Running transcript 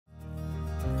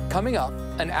Coming up,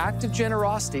 an act of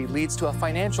generosity leads to a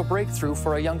financial breakthrough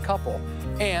for a young couple,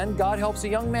 and God helps a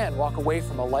young man walk away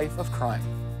from a life of crime.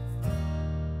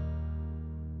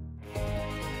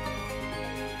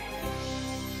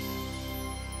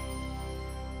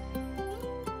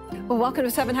 Well, welcome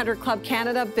to 700 Club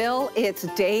Canada. Bill, it's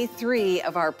day 3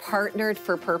 of our Partnered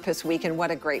for Purpose week, and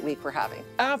what a great week we're having.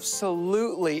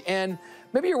 Absolutely. And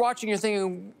maybe you're watching, you're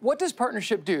thinking, what does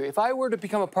partnership do? If I were to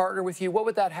become a partner with you, what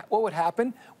would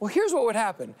happen? Well, here's what would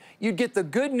happen. You'd get the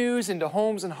good news into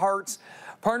homes and hearts,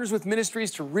 partners with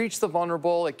ministries to reach the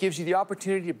vulnerable. It gives you the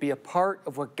opportunity to be a part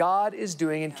of what God is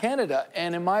doing in Canada.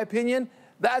 And in my opinion,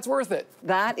 that's worth it.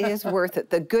 That is worth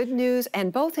it. The good news,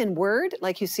 and both in word,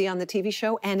 like you see on the TV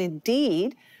show, and in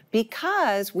deed,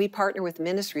 because we partner with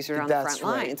ministries that are on the front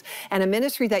lines. And a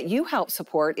ministry that you help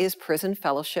support is Prison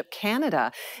Fellowship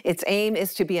Canada. Its aim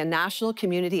is to be a national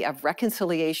community of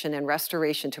reconciliation and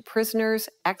restoration to prisoners,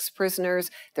 ex-prisoners,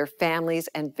 their families,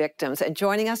 and victims. And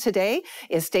joining us today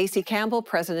is Stacey Campbell,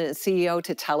 President and CEO,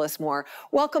 to tell us more.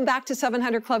 Welcome back to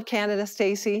 700 Club Canada,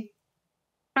 Stacey.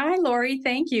 Hi, Lori.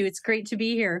 Thank you. It's great to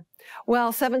be here.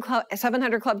 Well,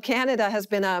 700 Club Canada has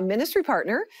been a ministry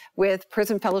partner with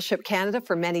Prison Fellowship Canada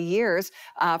for many years.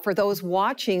 For those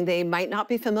watching, they might not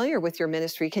be familiar with your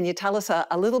ministry. Can you tell us a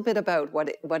little bit about what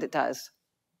it does?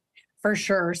 For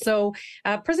sure. So,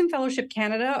 Prison Fellowship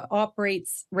Canada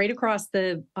operates right across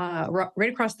the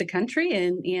country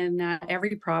in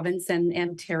every province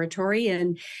and territory,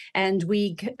 and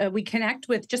we connect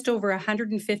with just over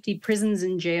 150 prisons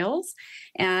and jails,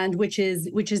 and which is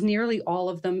nearly all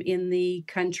of them in the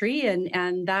country,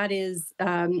 and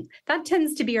that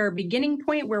tends to be our beginning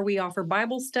point, where we offer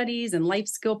Bible studies and life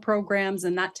skill programs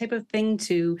and that type of thing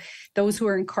to those who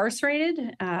are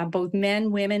incarcerated, both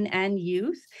men, women, and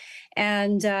youth.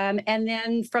 And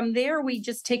then from there, we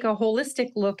just take a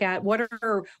holistic look at what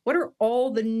are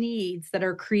all the needs that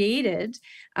are created,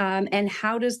 and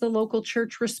how does the local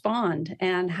church respond,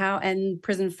 and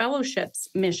Prison Fellowship's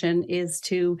mission is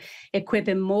to equip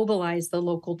and mobilize the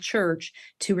local church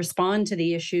to respond to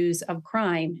the issues of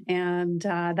crime, and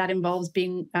that involves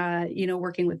being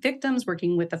working with victims,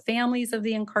 working with the families of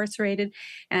the incarcerated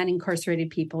and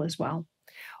incarcerated people as well.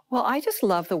 Well, I just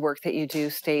love the work that you do,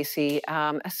 Stacey,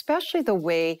 especially the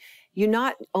way you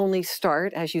not only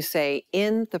start, as you say,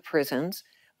 in the prisons,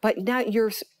 but now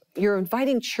you're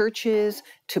inviting churches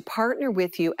to partner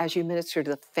with you as you minister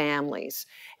to the families.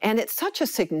 And it's such a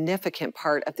significant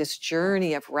part of this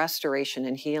journey of restoration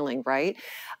and healing, right?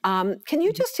 Can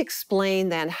you just explain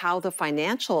then how the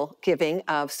financial giving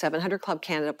of 700 Club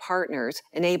Canada partners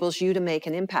enables you to make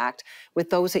an impact with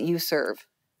those that you serve?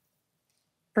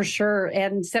 For sure.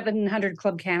 And 700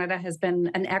 Club Canada has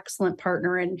been an excellent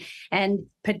partner. And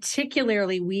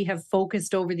particularly, we have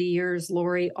focused over the years,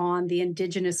 Lori, on the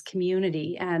Indigenous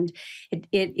community. And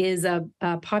it is a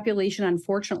population,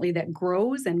 unfortunately, that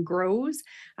grows and grows.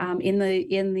 In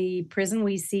the prison,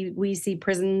 we see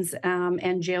prisons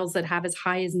and jails that have as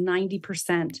high as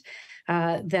 90%.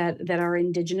 That are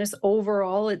Indigenous.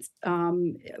 Overall, it's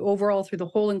overall through the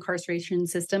whole incarceration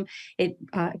system, it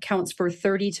accounts for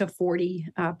 30 to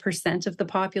 40% of the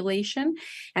population.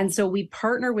 And so we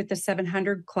partner with the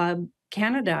 700 Club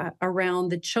Canada around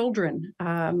the children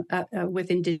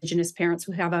with Indigenous parents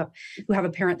who have a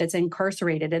parent that's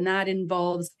incarcerated, and that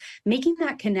involves making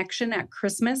that connection at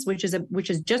Christmas, which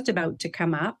is just about to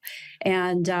come up,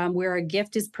 and where a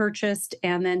gift is purchased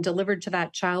and then delivered to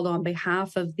that child on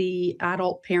behalf of the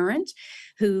adult parent,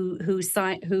 who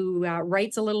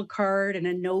writes a little card and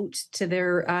a note to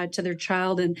their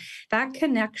child, and that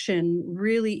connection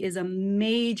really is a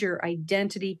major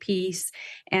identity piece,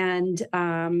 and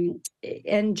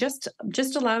just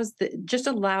allows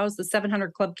the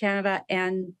 700 Club Canada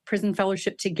and Prison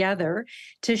Fellowship together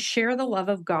to share the love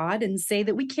of God and say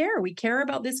that we care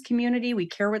about this community, we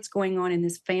care what's going on in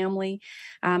this family,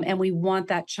 and we want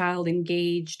that child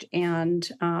engaged and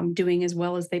doing as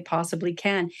well as they possibly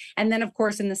can. And then, of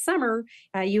course, in the summer,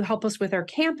 you help us with our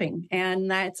camping, and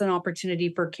that's an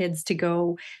opportunity for kids to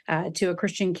go to a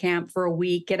Christian camp for a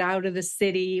week, get out of the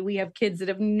city. We have kids that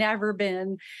have never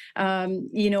been,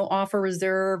 off a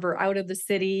reserve or out of the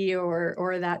city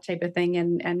or that type of thing,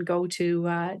 and go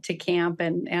to camp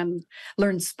and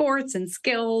learn sports and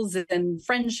skills and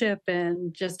friendship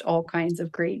and just all kinds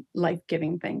of great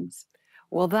life-giving things.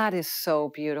 Well, that is so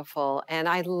beautiful. And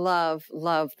I love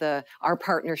our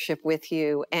partnership with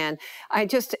you. And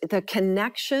the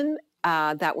connection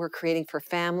that we're creating for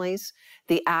families,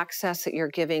 the access that you're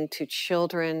giving to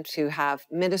children to have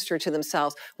minister to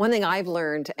themselves. One thing I've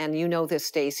learned, and you know this,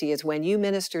 Stacey, is when you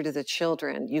minister to the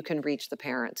children, you can reach the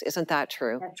parents. Isn't that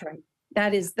true? That's right.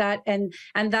 That is that, and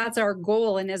that's our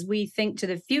goal. And as we think to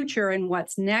the future and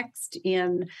what's next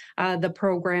in the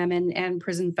program and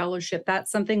prison fellowship,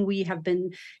 that's something we have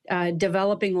been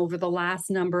developing over the last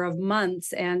number of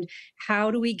months. And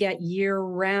how do we get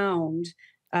year-round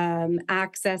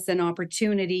access and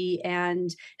opportunity,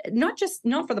 and not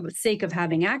for the sake of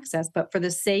having access, but for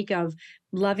the sake of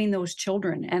loving those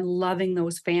children and loving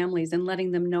those families and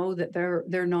letting them know that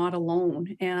they're not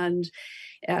alone. And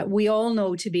we all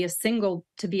know to be a single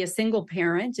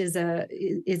parent is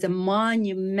a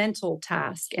monumental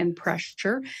task and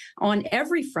pressure on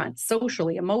every front,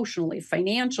 socially, emotionally,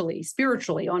 financially,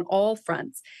 spiritually, on all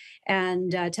fronts.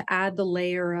 And to add the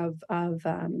layer of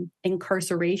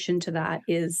incarceration to that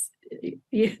is,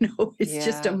 it's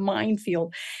just a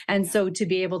minefield. And so to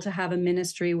be able to have a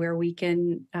ministry where we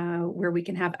can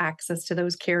have access to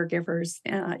those caregivers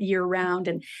year round,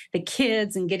 and the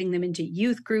kids, and getting them into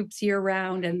youth groups year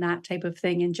round and that type of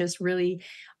thing, and just really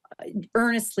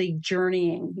earnestly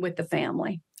journeying with the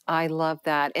family. I love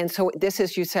that. And so this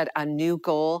is, you said, a new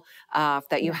goal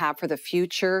that you have for the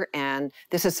future. And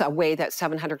this is a way that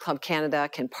 700 Club Canada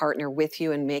can partner with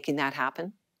you in making that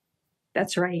happen?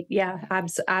 That's right. Yeah,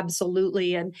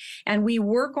 absolutely. And we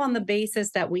work on the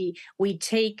basis that we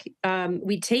take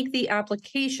the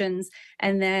applications,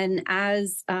 and then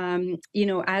as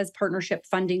as partnership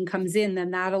funding comes in,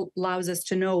 then that allows us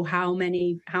to know how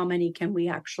many can we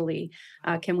actually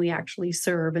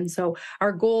serve. And so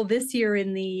our goal this year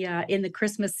in the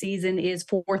Christmas season is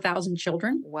 4,000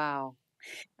 children. Wow.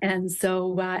 And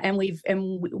so, and we've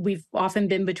often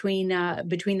been between that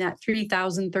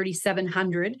 3,000,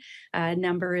 3,700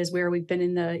 number is where we've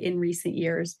been in recent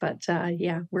years. But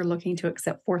yeah, we're looking to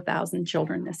accept 4,000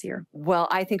 children this year. Well,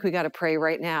 I think we got to pray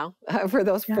right now for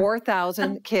those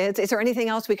 4,000 kids. Is there anything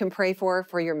else we can pray for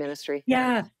your ministry?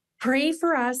 Yeah. Pray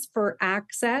for us for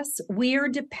access. We are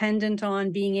dependent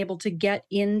on being able to get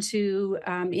into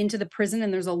the prison,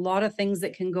 and there's a lot of things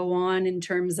that can go on in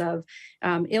terms of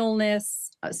illness,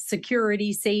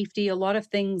 security, safety. A lot of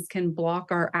things can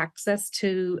block our access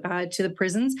to the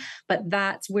prisons, but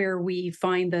that's where we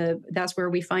find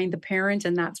the parent,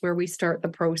 and that's where we start the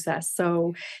process.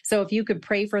 So if you could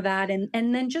pray for that, and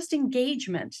then just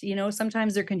engagement.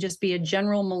 Sometimes there can just be a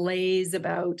general malaise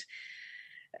about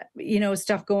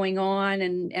stuff going on,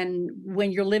 and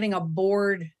when you're living a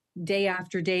bored day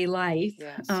after day life,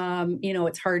 yes.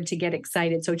 It's hard to get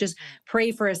excited. So just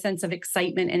pray for a sense of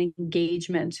excitement and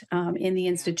engagement in the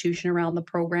institution around the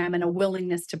program, and a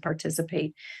willingness to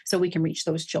participate so we can reach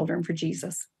those children for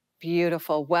Jesus.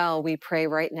 Beautiful. Well, we pray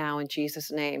right now in Jesus'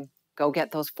 name. Go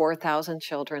get those 4,000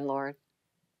 children, Lord.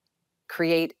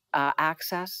 Create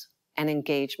access and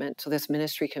engagement so this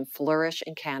ministry can flourish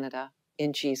in Canada.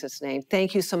 In Jesus' name.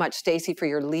 Thank you so much, Stacey, for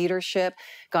your leadership.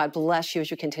 God bless you as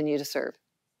you continue to serve.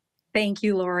 Thank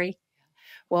you, Lori.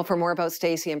 Well, for more about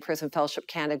Stacey and Prison Fellowship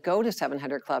Canada, go to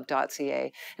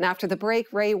 700club.ca. And after the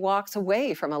break, Ray walks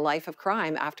away from a life of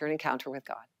crime after an encounter with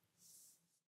God.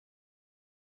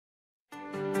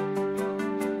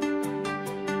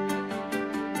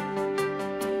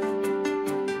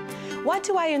 What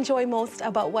do I enjoy most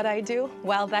about what I do?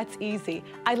 Well, that's easy.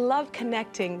 I love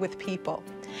connecting with people,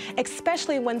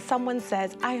 especially when someone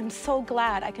says, I am so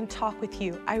glad I can talk with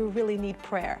you. I really need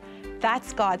prayer.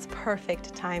 That's God's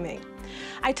perfect timing.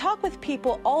 I talk with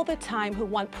people all the time who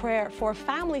want prayer for a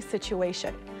family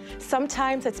situation.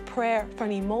 Sometimes it's prayer for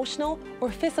an emotional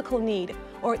or physical need,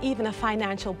 or even a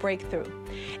financial breakthrough.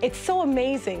 It's so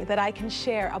amazing that I can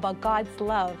share about God's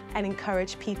love and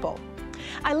encourage people.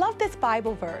 I love this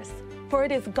Bible verse. For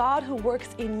it is God who works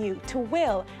in you to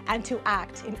will and to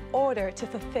act in order to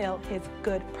fulfill his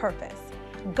good purpose.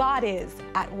 God is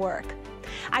at work.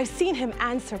 I've seen him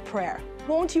answer prayer.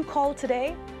 Won't you call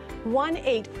today?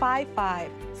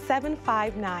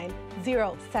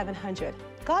 1-855-759-0700.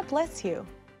 God bless you.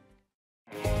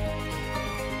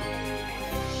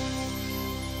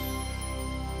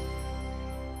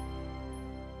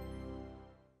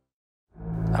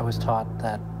 I was taught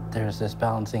that there's this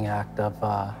balancing act of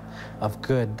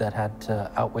good that had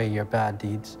to outweigh your bad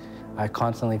deeds. I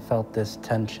constantly felt this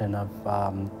tension of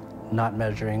not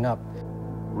measuring up.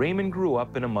 Raymond grew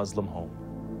up in a Muslim home.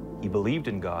 He believed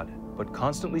in God, but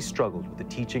constantly struggled with the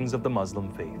teachings of the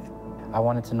Muslim faith. I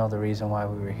wanted to know the reason why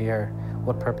we were here.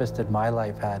 What purpose did my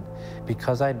life have?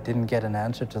 Because I didn't get an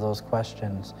answer to those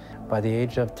questions, by the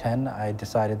age of 10, I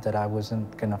decided that I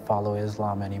wasn't going to follow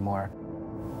Islam anymore.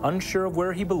 Unsure of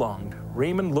where he belonged,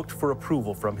 Raymond looked for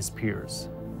approval from his peers,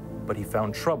 but he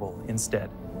found trouble instead.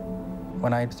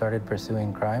 When I started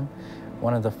pursuing crime,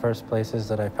 one of the first places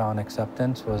that I found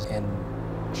acceptance was in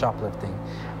shoplifting.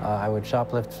 I would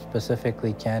shoplift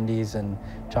specifically candies and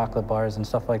chocolate bars and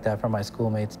stuff like that from my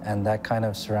schoolmates, and that kind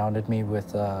of surrounded me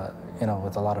with,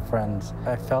 with a lot of friends.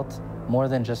 I felt more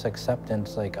than just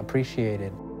acceptance, like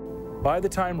appreciated. By the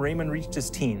time Raymond reached his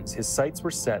teens, his sights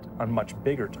were set on much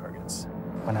bigger targets.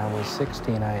 When I was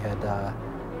 16, I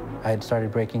had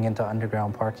started breaking into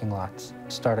underground parking lots,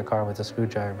 start a car with a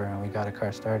screwdriver, and we got a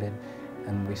car started,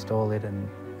 and we stole it, and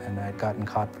I'd gotten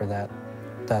caught for that.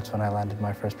 That's when I landed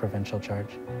my first provincial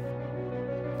charge.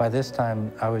 By this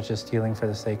time, I was just stealing for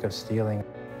the sake of stealing.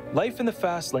 Life in the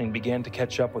fast lane began to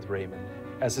catch up with Raymond,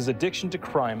 as his addiction to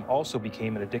crime also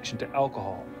became an addiction to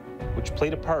alcohol, which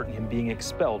played a part in him being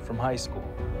expelled from high school.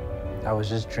 I was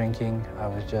just drinking. I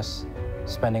was just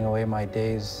spending away my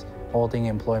days holding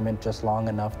employment just long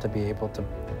enough to be able to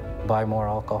buy more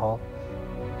alcohol.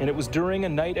 And it was during a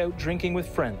night out drinking with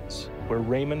friends where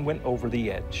Raymond went over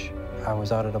the edge. I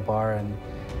was out at a bar and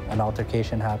an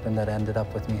altercation happened that ended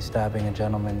up with me stabbing a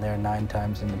gentleman there 9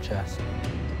 times in the chest.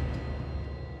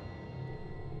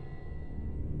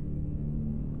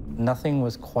 Nothing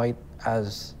was quite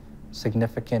as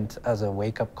significant as a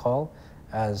wake-up call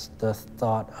as the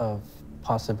thought of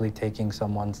possibly taking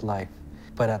someone's life.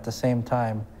 But at the same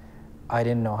time, I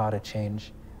didn't know how to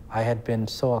change. I had been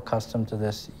so accustomed to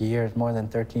this. Years, more than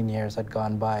 13 years had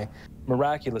gone by.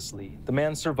 Miraculously, the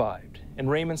man survived, and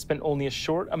Raymond spent only a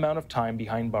short amount of time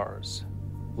behind bars.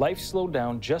 Life slowed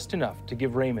down just enough to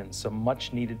give Raymond some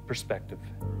much-needed perspective.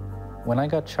 When I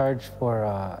got charged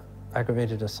for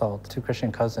aggravated assault, 2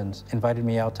 Christian cousins invited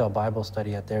me out to a Bible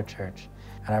study at their church.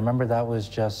 And I remember that was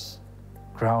just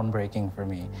groundbreaking for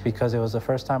me because it was the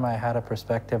first time I had a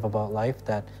perspective about life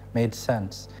that made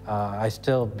sense. I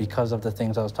still, because of the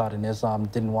things I was taught in Islam,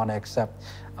 didn't want to accept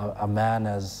a man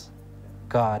as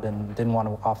God and didn't want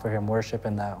to offer him worship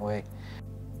in that way.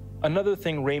 Another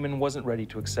thing Raymond wasn't ready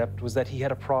to accept was that he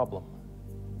had a problem.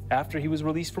 After he was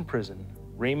released from prison,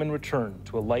 Raymond returned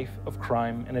to a life of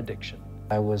crime and addiction.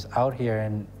 I was out here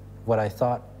in where I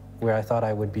thought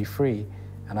I would be free,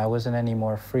 and I wasn't any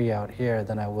more free out here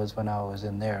than I was when I was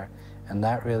in there. And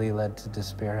that really led to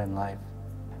despair in life.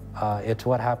 It's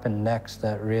what happened next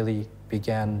that really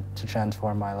began to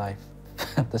transform my life.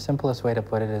 The simplest way to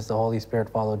put it is the Holy Spirit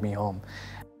followed me home.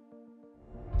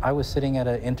 I was sitting at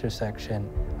an intersection.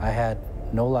 I had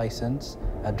no license,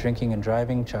 a drinking and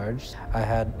driving charge. I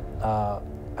had,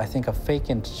 I think, a fake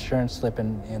insurance slip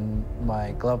in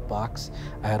my glove box.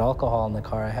 I had alcohol in the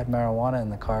car. I had marijuana in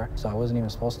the car, so I wasn't even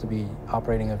supposed to be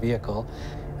operating a vehicle.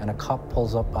 And a cop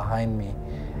pulls up behind me.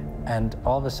 And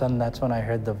all of a sudden, that's when I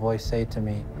heard the voice say to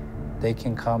me, "They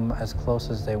can come as close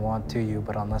as they want to you,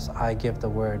 but unless I give the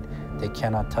word, they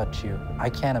cannot touch you." I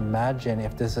can't imagine,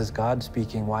 if this is God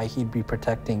speaking, why he'd be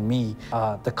protecting me.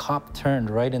 The cop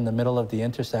turned right in the middle of the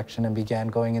intersection and began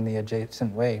going in the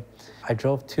adjacent way. I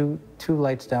drove two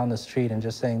lights down the street and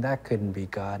just saying, that couldn't be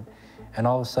God. And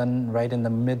all of a sudden, right in the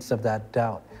midst of that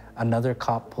doubt, another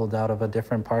cop pulled out of a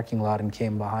different parking lot and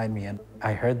came behind me. And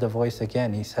I heard the voice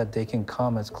again. He said, "They can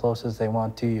come as close as they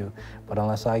want to you, but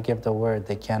unless I give the word,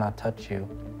 they cannot touch you."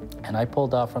 And I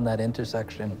pulled off from that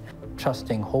intersection,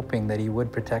 trusting, hoping that he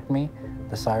would protect me.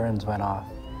 The sirens went off,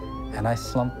 and I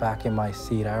slumped back in my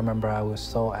seat. I remember I was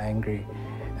so angry,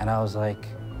 and I was like,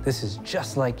 this is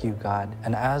just like you, God.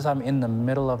 And as I'm in the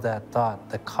middle of that thought,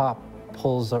 the cop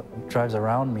drives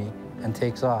around me and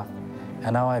takes off.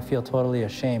 And now I feel totally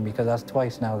ashamed because that's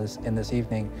twice now in this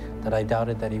evening that I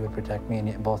doubted that he would protect me,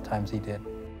 and both times he did.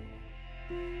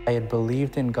 I had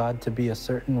believed in God to be a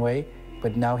certain way,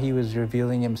 but now he was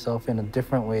revealing himself in a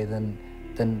different way than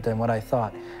what I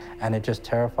thought. And it just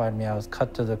terrified me. I was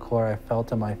cut to the core. I fell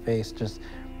to my face, just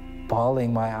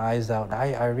bawling my eyes out.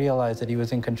 I realized that he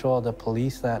was in control of the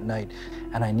police that night,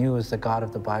 and I knew it was the God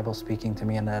of the Bible speaking to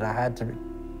me, and that I had to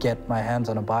get my hands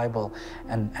on a Bible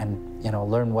and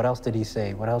learn what else did he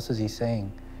say, what else is he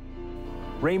saying.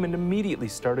 Raymond immediately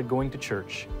started going to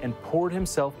church and poured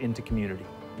himself into community.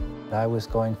 I was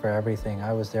going for everything.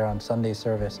 I was there on Sunday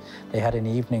service. They had an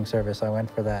evening service. I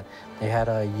went for that. They had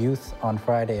a youth on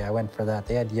Friday. I went for that.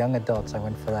 They had young adults. I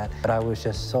went for that. But I was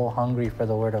just so hungry for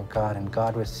the Word of God, and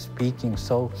God was speaking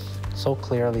so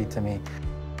clearly to me.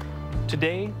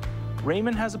 Today,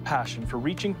 Raymond has a passion for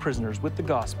reaching prisoners with the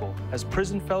gospel as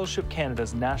Prison Fellowship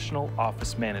Canada's National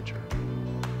Office Manager.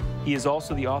 He is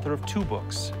also the author of 2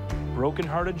 books, Broken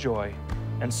Hearted Joy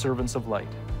and Servants of Light.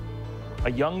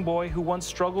 A young boy who once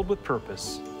struggled with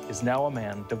purpose is now a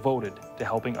man devoted to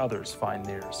helping others find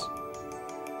theirs.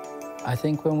 I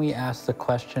think when we ask the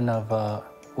question of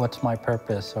what's my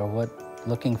purpose or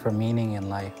looking for meaning in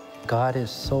life, God is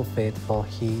so faithful.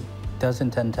 He does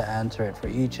intend to answer it for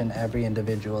each and every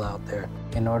individual out there.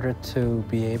 In order to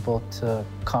be able to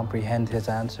comprehend his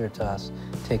answer to us,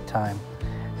 take time.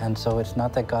 And so it's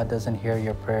not that God doesn't hear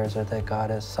your prayers or that God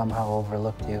has somehow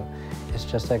overlooked you. It's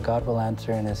just that God will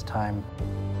answer in his time.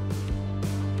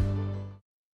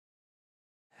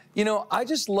 You know, I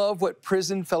just love what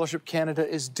Prison Fellowship Canada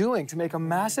is doing to make a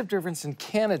massive difference in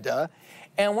Canada.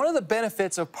 And one of the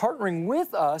benefits of partnering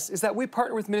with us is that we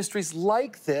partner with ministries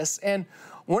like this. And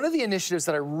one of the initiatives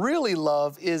that I really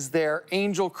love is their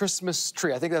Angel Christmas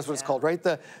Tree. I think that's what it's called, right?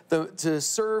 To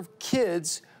serve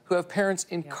kids who have parents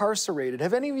incarcerated.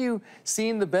 Have any of you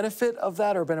seen the benefit of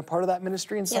that or been a part of that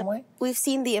ministry in some way? We've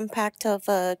seen the impact of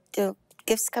the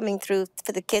gifts coming through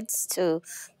for the kids to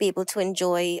be able to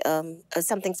enjoy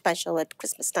something special at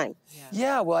Christmas time.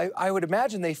 Yeah, well, I would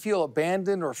imagine they feel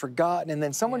abandoned or forgotten, and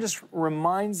then someone just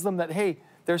reminds them that, hey,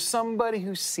 there's somebody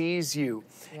who sees you.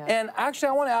 And actually,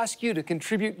 I want to ask you to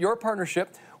contribute your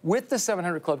partnership with the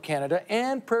 700 Club Canada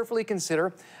and prayerfully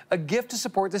consider a gift to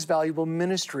support this valuable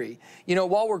ministry. You know,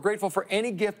 while we're grateful for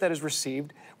any gift that is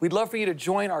received, we'd love for you to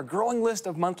join our growing list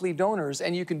of monthly donors,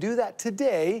 and you can do that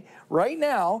today, right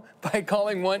now, by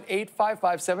calling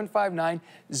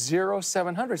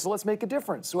 1-855-759-0700. So let's make a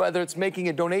difference, whether it's making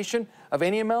a donation of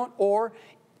any amount or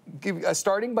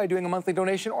starting by doing a monthly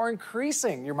donation or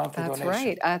increasing your monthly donation.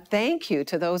 That's right. Thank you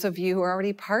to those of you who are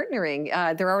already partnering.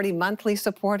 They're already monthly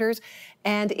supporters.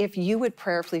 And if you would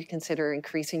prayerfully consider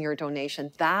increasing your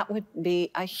donation, that would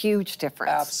be a huge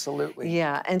difference. Absolutely.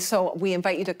 Yeah. And so we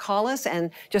invite you to call us.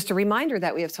 And just a reminder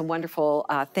that we have some wonderful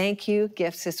thank you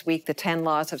gifts this week, the 10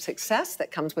 Laws of Success that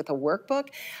comes with a workbook.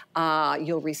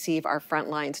 You'll receive our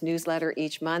Frontlines newsletter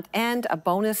each month and a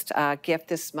bonus gift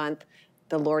this month,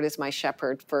 The Lord is My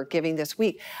Shepherd, for giving this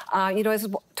week. You know, I was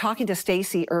talking to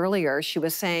Stacy earlier. She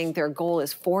was saying their goal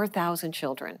is 4,000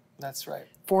 children. That's right.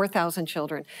 4,000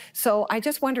 children. So I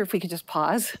just wonder if we could just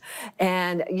pause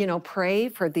and, you know, pray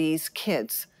for these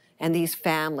kids and these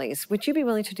families. Would you be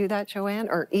willing to do that, Joanne?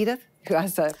 Or Edith, who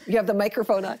has you have the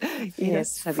microphone on. Edith,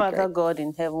 yes, Father God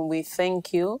in heaven, we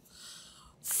thank you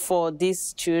for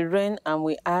these children, and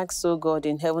we ask, oh God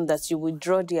in heaven, that you will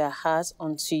draw their hearts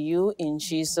unto you in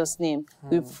Jesus' name.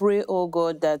 We pray, oh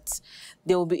God, that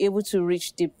they will be able to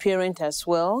reach the parent as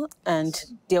well, and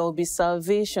there will be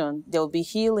salvation, there will be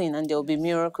healing, and there will be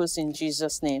miracles in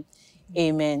Jesus' name.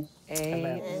 Amen.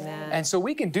 Amen. And so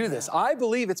we can do this. I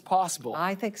believe it's possible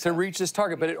to reach this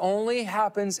target, but it only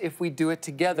happens if we do it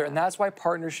together. And that's why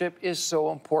partnership is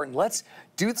so important. Let's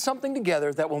do something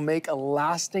together that will make a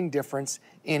lasting difference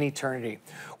in eternity.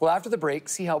 Well, after the break,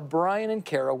 see how Brian and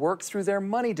Kara work through their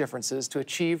money differences to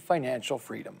achieve financial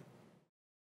freedom.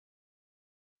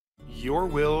 Your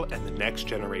will and the next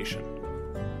generation.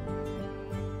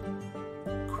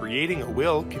 Creating a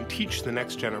will can teach the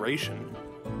next generation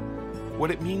what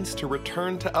it means to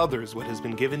return to others what has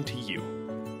been given to you.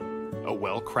 A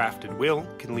well-crafted will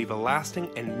can leave a lasting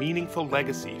and meaningful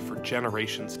legacy for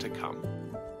generations to come.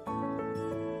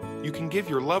 You can give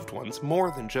your loved ones more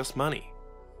than just money.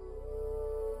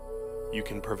 You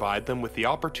can provide them with the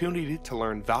opportunity to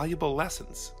learn valuable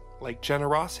lessons like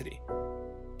generosity,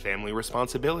 family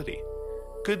responsibility,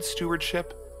 good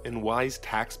stewardship, and wise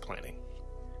tax planning.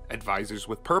 Advisors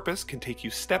with Purpose can take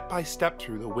you step by step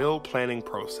through the will planning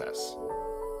process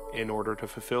in order to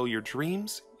fulfill your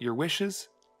dreams, your wishes,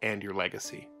 and your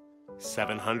legacy.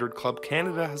 700 Club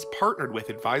Canada has partnered with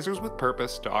Advisors with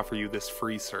Purpose to offer you this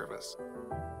free service.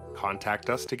 Contact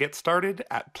us to get started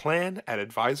at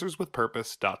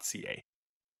plan@advisorswithpurpose.ca.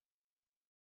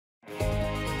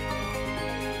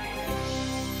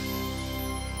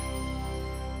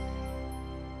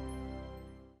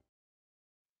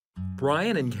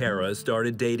 Brian and Kara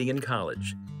started dating in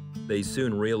college. They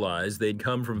soon realized they'd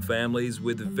come from families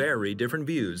with very different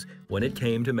views when it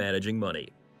came to managing money.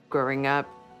 Growing up,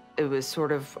 it was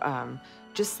sort of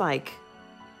just like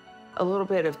a little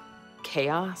bit of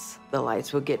chaos. The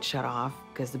lights would get shut off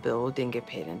because the bill didn't get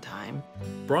paid in time.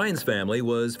 Brian's family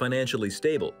was financially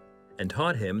stable and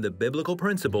taught him the biblical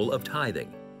principle of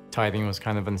tithing. Tithing was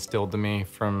kind of instilled to me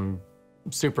from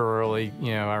super early.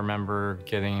 You know, I remember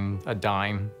getting a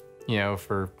dime, you know,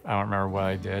 for, I don't remember what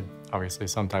I did, obviously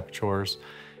some type of chores,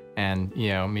 and, you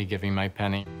know, me giving my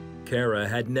penny. Kara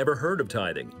had never heard of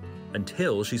tithing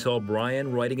until she saw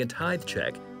Brian writing a tithe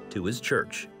check to his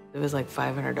church. It was like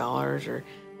 $500 or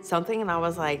something, and I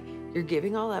was like, "You're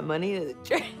giving all that money to the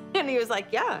church?" And he was like,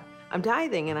 "Yeah, I'm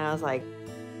tithing." And I was like,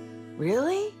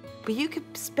 "Really? But you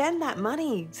could spend that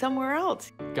money somewhere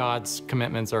else." God's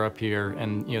commitments are up here,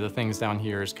 and, you know, the things down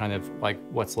here is kind of like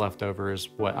what's left over is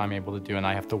what I'm able to do, and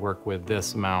I have to work with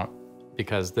this amount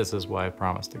because this is what I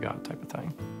promised to God type of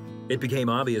thing. It became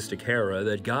obvious to Kara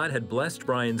that God had blessed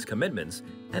Brian's commitments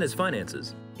and his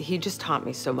finances. He just taught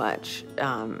me so much,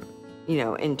 you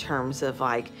know, in terms of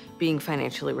like being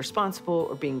financially responsible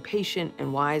or being patient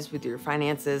and wise with your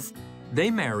finances. They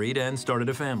married and started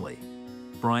a family.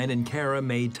 Brian and Kara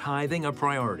made tithing a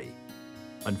priority.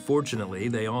 Unfortunately,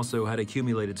 they also had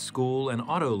accumulated school and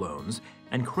auto loans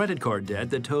and credit card debt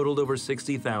that totaled over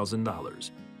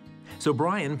 $60,000. So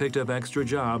Brian picked up extra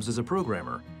jobs as a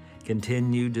programmer,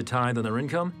 continued to tithe on their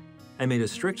income, and made a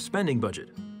strict spending budget.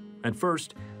 At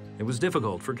first, it was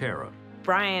difficult for Kara.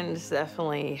 Brian's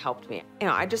definitely helped me. You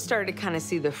know, I just started to kind of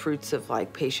see the fruits of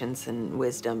like patience and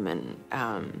wisdom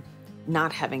and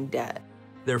not having debt.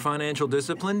 Their financial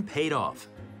discipline paid off.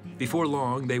 Before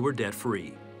long, they were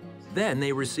debt-free. Then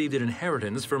they received an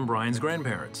inheritance from Brian's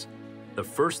grandparents. The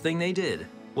first thing they did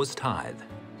was tithe.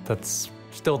 That's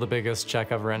still the biggest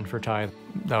check I've written for tithe.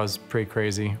 That was pretty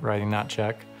crazy, writing that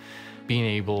check. Being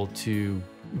able to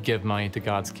give money to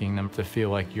God's kingdom, to feel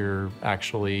like you're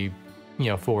actually, you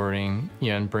know, forwarding,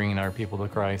 you know, and bringing our people to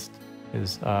Christ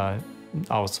is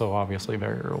also obviously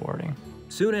very rewarding.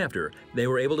 Soon after, they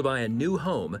were able to buy a new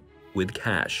home with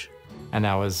cash. And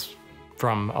that was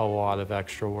from a lot of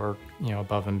extra work, you know,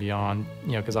 above and beyond,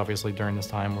 you know, because obviously during this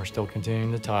time we're still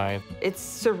continuing to tithe. It's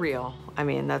surreal. I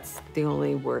mean, that's the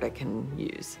only word I can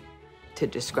use to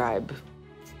describe,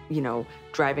 you know,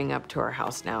 driving up to our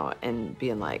house now and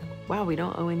being like, wow, we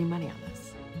don't owe any money on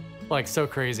this. Like, so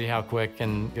crazy how quick,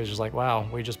 and it was just like, wow,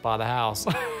 we just bought a house.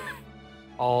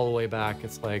 All the way back,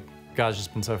 it's like, God's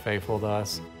just been so faithful to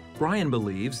us. Brian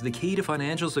believes the key to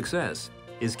financial success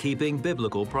is keeping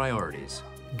biblical priorities.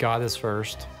 God is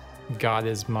first. God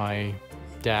is my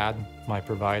dad, my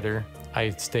provider. I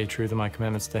stay true to my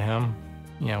commitments to him.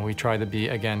 You know, we try to be,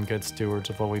 again, good stewards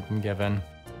of what we've been given.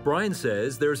 Brian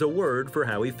says there's a word for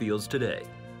how he feels today.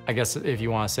 I guess if you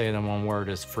want to say it in one word,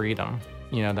 is freedom.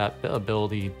 You know, that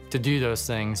ability to do those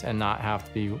things and not have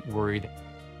to be worried.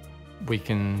 We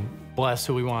can bless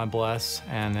who we want to bless,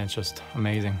 and it's just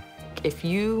amazing. If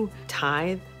you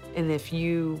tithe and if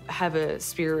you have a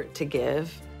spirit to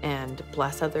give and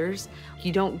bless others,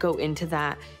 you don't go into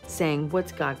that saying,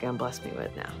 what's God gonna bless me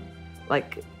with now?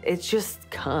 Like, it just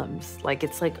comes, like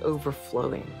it's like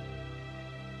overflowing.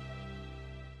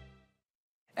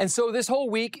 And so this whole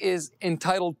week is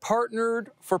entitled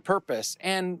Partnered for Purpose.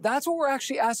 And that's what we're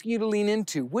actually asking you to lean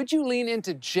into. Would you lean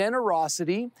into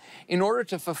generosity in order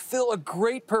to fulfill a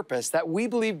great purpose that we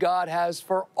believe God has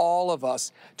for all of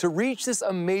us, to reach this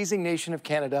amazing nation of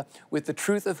Canada with the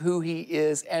truth of who He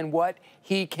is and what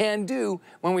He can do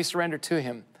when we surrender to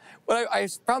Him? Well, I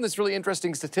found this really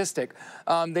interesting statistic.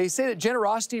 They say that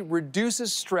generosity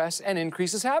reduces stress and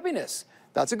increases happiness.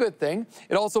 That's a good thing.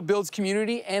 It also builds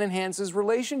community and enhances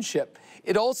relationship.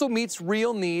 It also meets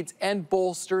real needs and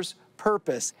bolsters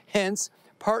purpose, hence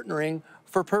partnering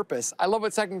for purpose. I love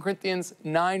what 2 Corinthians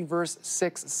 9 verse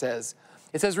 6 says.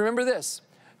 It says, remember this,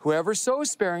 whoever sows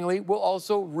sparingly will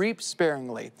also reap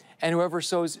sparingly, and whoever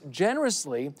sows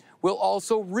generously will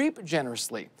also reap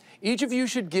generously. Each of you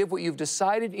should give what you've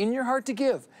decided in your heart to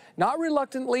give, not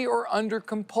reluctantly or under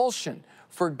compulsion,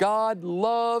 for God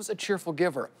loves a cheerful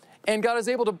giver. And God is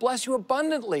able to bless you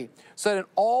abundantly, so that in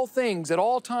all things, at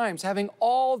all times, having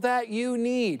all that you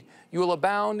need, you will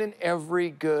abound in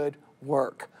every good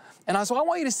work. And so I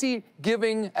want you to see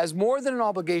giving as more than an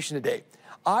obligation today.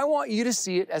 I want you to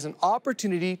see it as an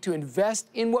opportunity to invest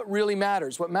in what really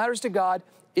matters. What matters to God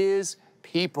is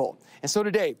people. And so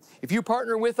today, if you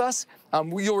partner with us,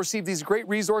 you'll receive these great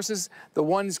resources. The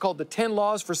one is called the 10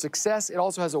 Laws for Success. It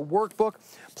also has a workbook,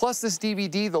 plus this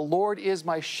DVD, The Lord is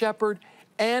My Shepherd.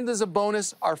 And as a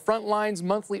bonus, our Frontlines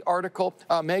monthly article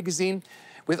magazine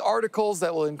with articles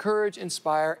that will encourage,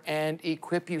 inspire, and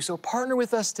equip you. So partner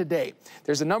with us today.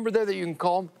 There's a number there that you can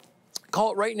call.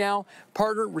 Call it right now.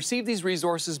 Partner, receive these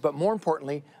resources, but more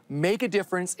importantly, make a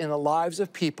difference in the lives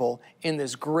of people in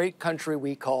this great country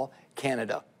we call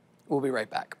Canada. We'll be right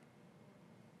back.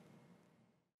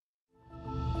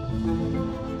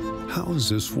 How is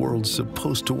this world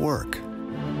supposed to work?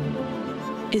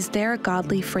 Is there a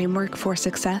godly framework for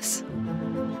success?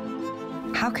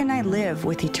 How can I live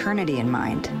with eternity in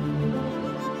mind?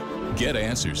 Get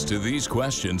answers to these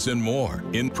questions and more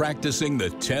in Practicing the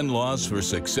 10 Laws for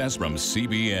Success from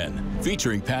CBN,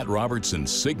 featuring Pat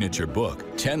Robertson's signature book,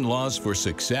 10 Laws for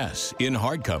Success, in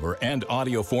hardcover and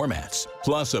audio formats,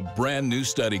 plus a brand new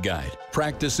study guide.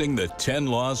 Practicing the 10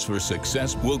 Laws for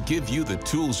Success will give you the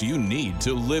tools you need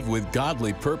to live with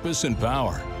godly purpose and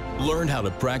power. Learn how to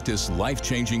practice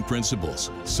life-changing principles,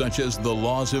 such as the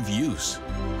laws of use,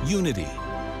 unity,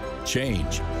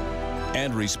 change,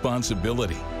 and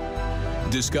responsibility.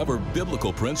 Discover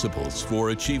biblical principles for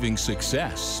achieving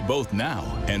success both now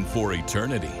and for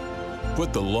eternity.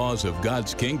 Put the laws of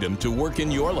God's kingdom to work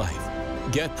in your life.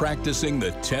 Get practicing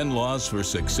the 10 laws for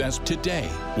success today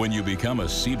when you become a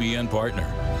CBN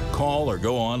partner. Call or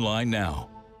go online now.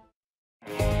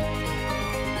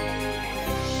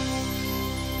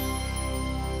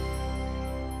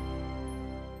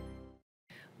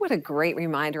 What a great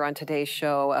reminder on today's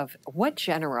show of what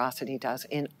generosity does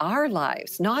in our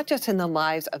lives, not just in the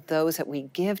lives of those that we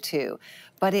give to,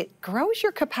 but it grows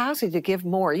your capacity to give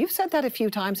more. You've said that a few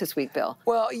times this week, Bill.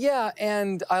 Well, yeah,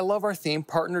 and I love our theme,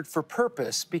 Partnered for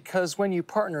Purpose, because when you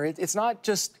partner, it's not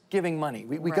just giving money.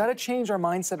 We got to change our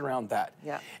mindset around that.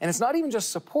 Yeah. And it's not even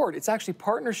just support, it's actually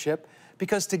partnership,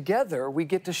 because together we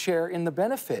get to share in the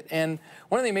benefit. And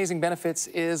one of the amazing benefits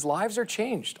is lives are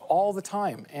changed all the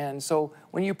time. And so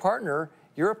when you partner,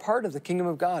 you're a part of the kingdom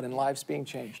of God and lives being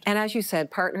changed. And as you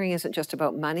said, partnering isn't just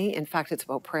about money. In fact, it's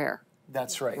about prayer.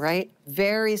 That's right. Right?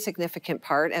 Very significant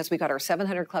part as we got our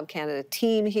 700 Club Canada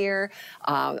team here,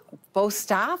 both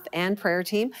staff and prayer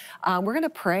team. We're going to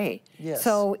pray. Yes.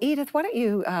 So Edith, why don't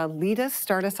you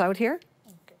start us out here?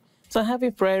 So I have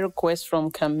a prayer request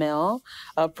from Camille.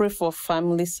 Pray for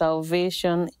family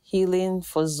salvation, healing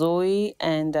for Zoe,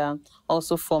 and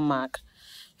also for Mark.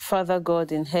 Father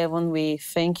God in heaven, we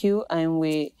thank you and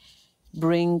we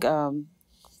bring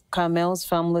Carmel's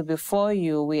family before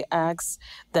you. We ask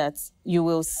that you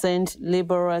will send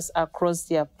laborers across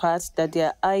their path, that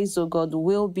their eyes, oh God,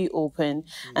 will be open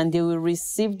and they will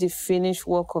receive the finished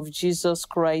work of Jesus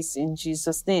Christ in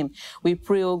Jesus' name. We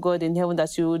pray, oh God, in heaven,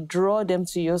 that you will draw them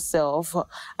to yourself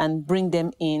and bring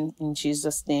them in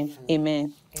Jesus' name.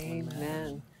 Amen.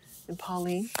 Amen. And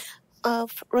Pauline?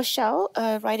 Rochelle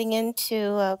writing in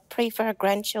to pray for her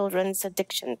grandchildren's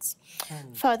addictions.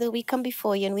 Father, we come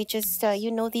before you and we just, you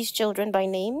know these children by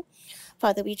name.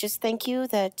 Father, we just thank you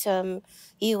that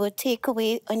you would take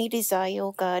away any desire,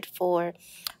 oh God, for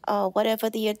whatever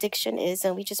the addiction is.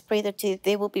 And we just pray that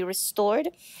they will be restored.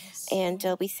 Yes. And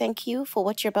we thank you for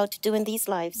what you're about to do in these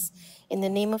lives. In the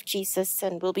name of Jesus,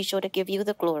 and we'll be sure to give you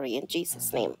the glory in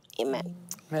Jesus' name. Amen.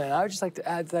 Man, and I would just like to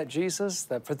add to that, Jesus,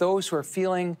 that for those who are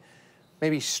feeling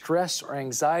maybe stress or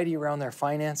anxiety around their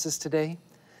finances today,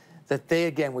 that they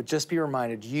again would just be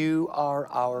reminded, you are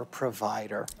our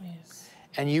provider. Yes.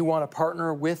 And you want to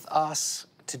partner with us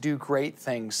to do great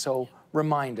things. So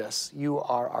remind us, you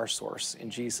are our source. In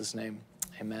Jesus' name,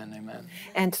 amen, amen.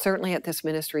 And certainly at this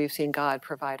ministry, you've seen God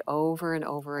provide over and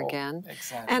over again.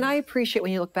 Exactly. And I appreciate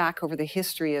when you look back over the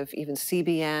history of even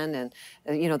CBN,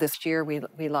 and you know, this year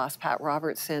we lost Pat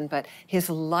Robertson, but his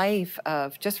life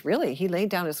of just really, he laid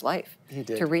down his life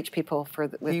to reach people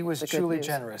with he was the truly good news.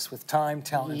 generous with time,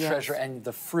 talent, and treasure, and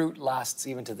the fruit lasts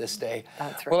even to this day.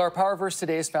 That's right. Well, our power verse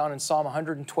today is found in Psalm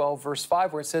 112, verse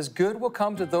 5, where it says, good will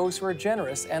come to those who are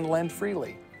generous and lend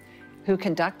freely, who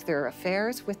conduct their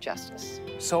affairs with justice.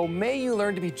 So may you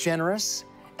learn to be generous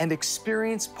and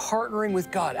experience partnering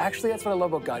with God. Actually, that's what I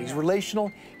love about God. He's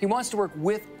relational. He wants to work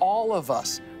with all of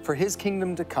us for his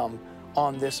kingdom to come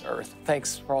on this earth.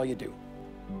 Thanks for all you do.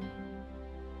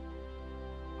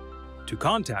 To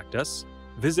contact us,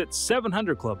 visit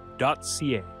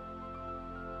 700club.ca.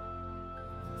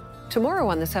 Tomorrow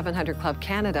on the 700 Club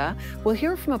Canada, we'll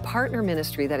hear from a partner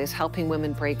ministry that is helping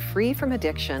women break free from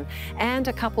addiction, and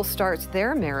a couple starts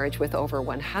their marriage with over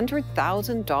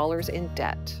 $100,000 in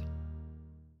debt.